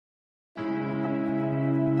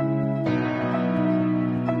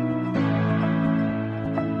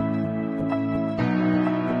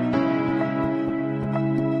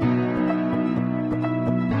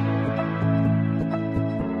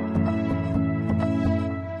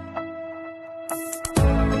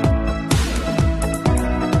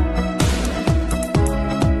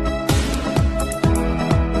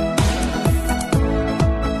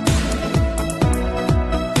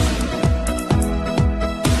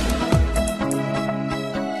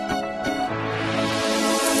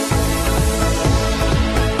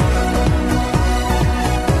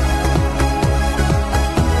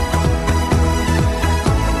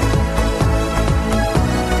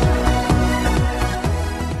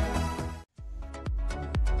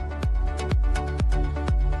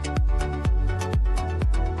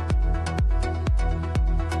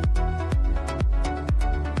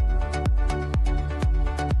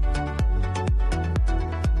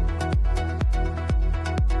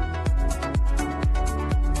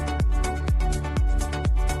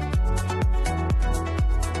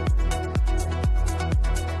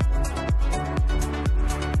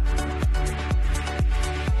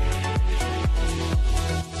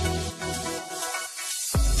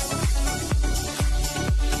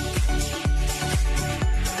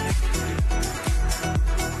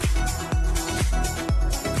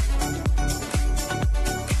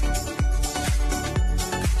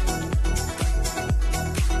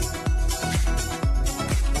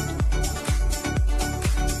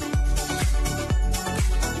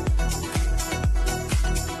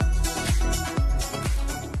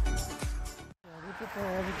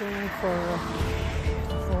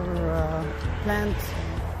for plants,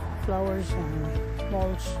 flowers, and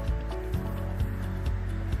mulch.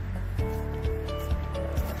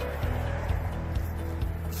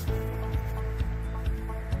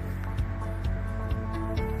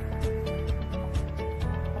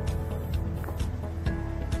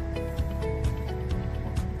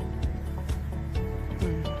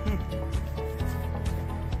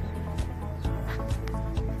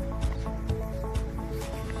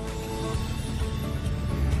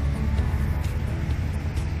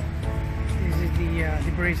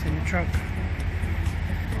 Debris in the truck.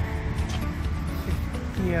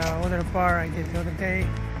 The other bar I did the other day.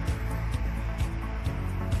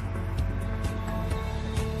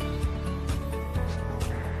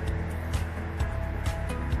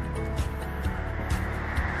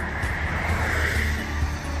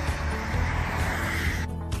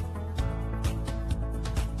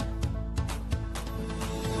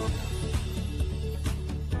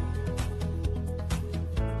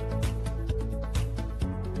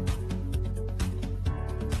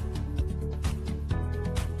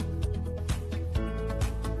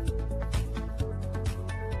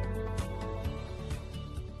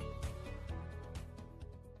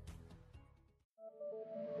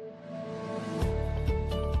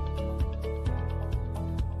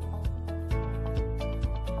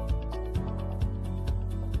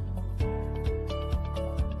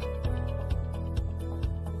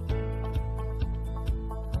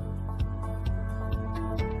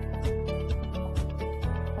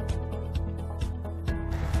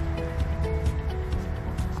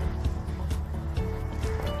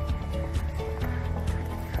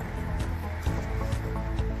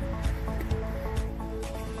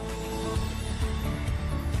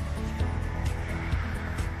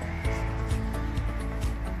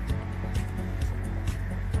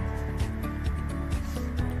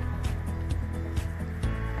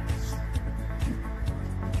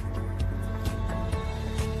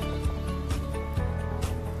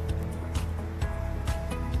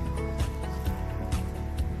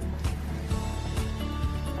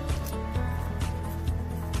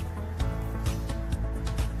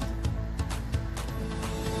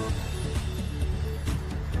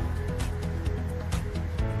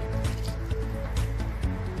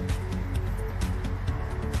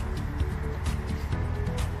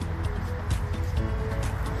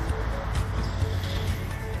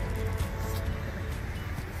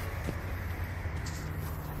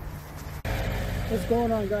 What's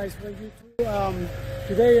going on, guys? For YouTube,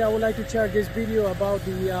 today I would like to share this video about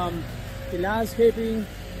the landscaping.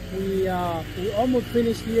 We almost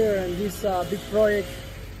finished here in this big project.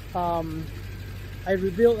 I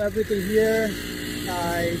rebuilt everything here.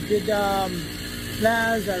 I did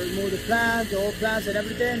plants. I removed the plants, the old plants, and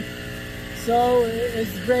everything. So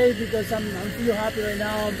it's great because I'm feel happy right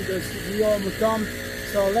now because we almost done.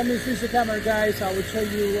 So let me switch the camera, guys. I will show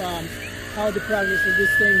you how the progress of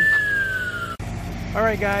this thing. All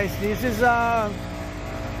right, guys, this is our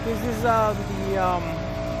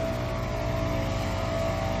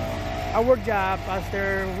job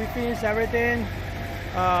after we finish everything.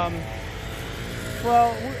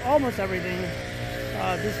 Well, almost everything.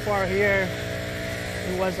 This part here,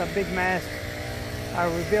 it was a big mess. I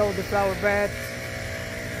rebuilt the flower beds,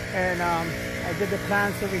 and I did the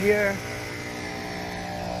plants over here.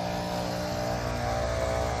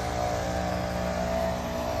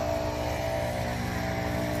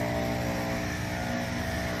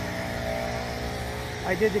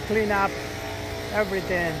 I did the cleanup,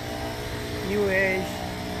 everything, new age,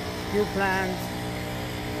 new plants.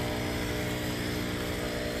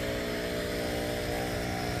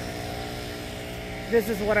 This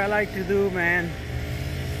is what I like to do, man.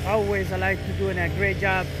 Always I like to do a great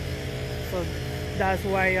job. So that's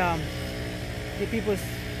why the people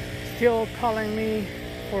still calling me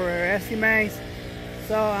for estimates.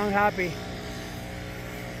 So I'm happy.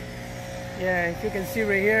 Yeah, if you can see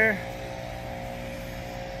right here.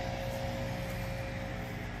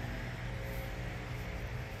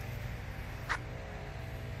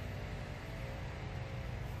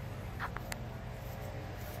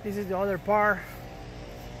 This is the other part.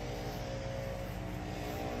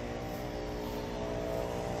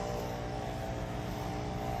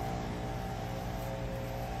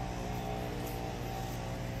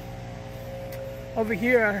 Over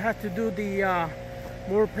here I had to do the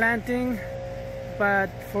more planting, but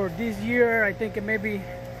for this year I think it may be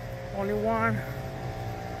only one.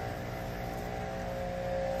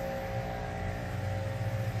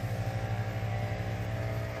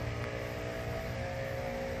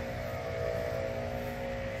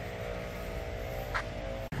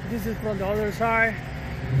 This is from the other side.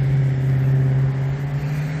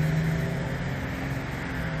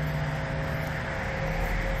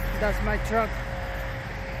 That's my truck,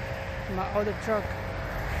 my other truck.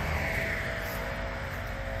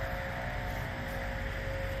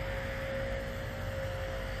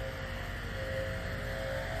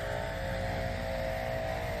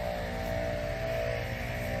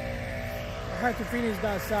 I had to finish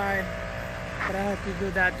that side, but I have to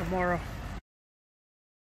do that tomorrow.